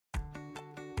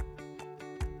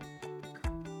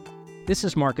This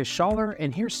is Marcus Schaller,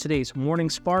 and here's today's Morning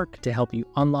Spark to help you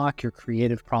unlock your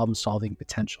creative problem-solving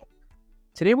potential.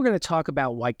 Today we're going to talk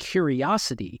about why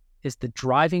curiosity is the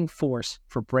driving force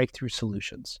for breakthrough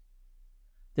solutions.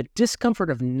 The discomfort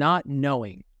of not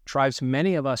knowing drives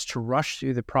many of us to rush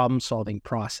through the problem-solving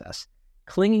process,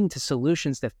 clinging to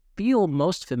solutions that feel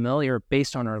most familiar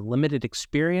based on our limited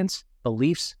experience,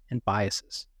 beliefs, and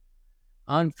biases.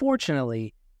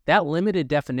 Unfortunately, that limited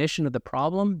definition of the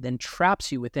problem then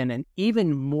traps you within an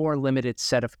even more limited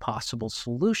set of possible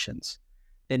solutions.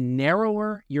 The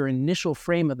narrower your initial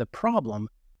frame of the problem,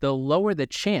 the lower the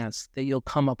chance that you'll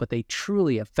come up with a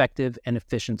truly effective and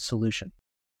efficient solution.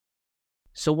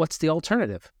 So what's the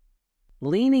alternative?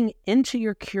 Leaning into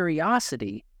your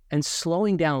curiosity and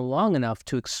slowing down long enough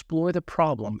to explore the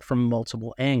problem from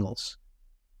multiple angles.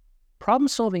 Problem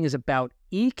solving is about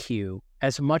EQ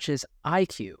as much as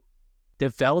IQ,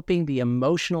 developing the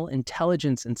emotional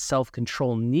intelligence and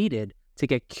self-control needed to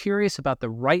get curious about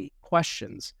the right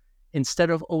questions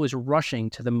instead of always rushing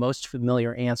to the most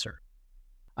familiar answer.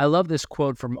 I love this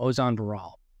quote from Ozan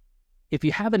Baral. If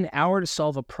you have an hour to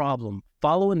solve a problem,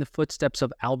 follow in the footsteps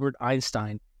of Albert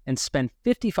Einstein and spend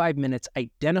 55 minutes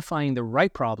identifying the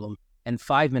right problem and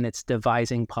 5 minutes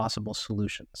devising possible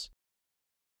solutions.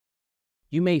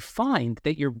 You may find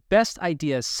that your best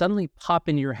ideas suddenly pop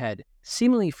in your head,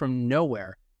 seemingly from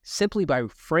nowhere, simply by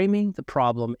framing the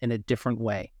problem in a different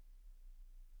way.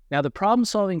 Now, the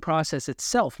problem-solving process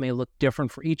itself may look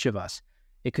different for each of us.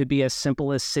 It could be as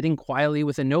simple as sitting quietly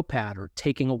with a notepad or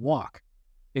taking a walk.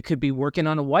 It could be working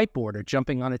on a whiteboard or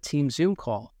jumping on a team Zoom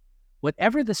call.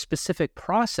 Whatever the specific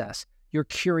process, your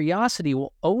curiosity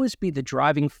will always be the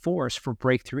driving force for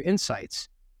breakthrough insights.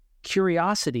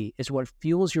 Curiosity is what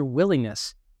fuels your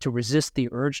willingness to resist the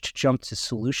urge to jump to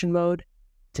solution mode,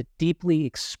 to deeply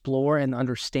explore and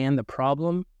understand the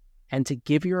problem, and to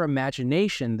give your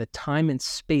imagination the time and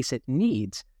space it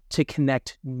needs to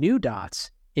connect new dots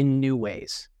in new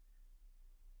ways.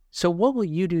 So what will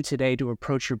you do today to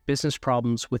approach your business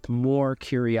problems with more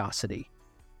curiosity?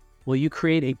 Will you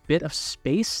create a bit of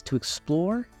space to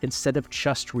explore instead of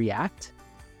just react?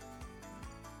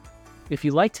 If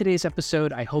you liked today's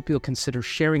episode, I hope you'll consider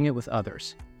sharing it with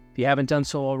others. If you haven't done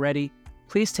so already,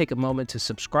 please take a moment to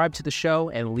subscribe to the show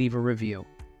and leave a review.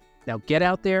 Now get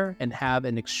out there and have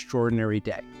an extraordinary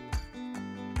day.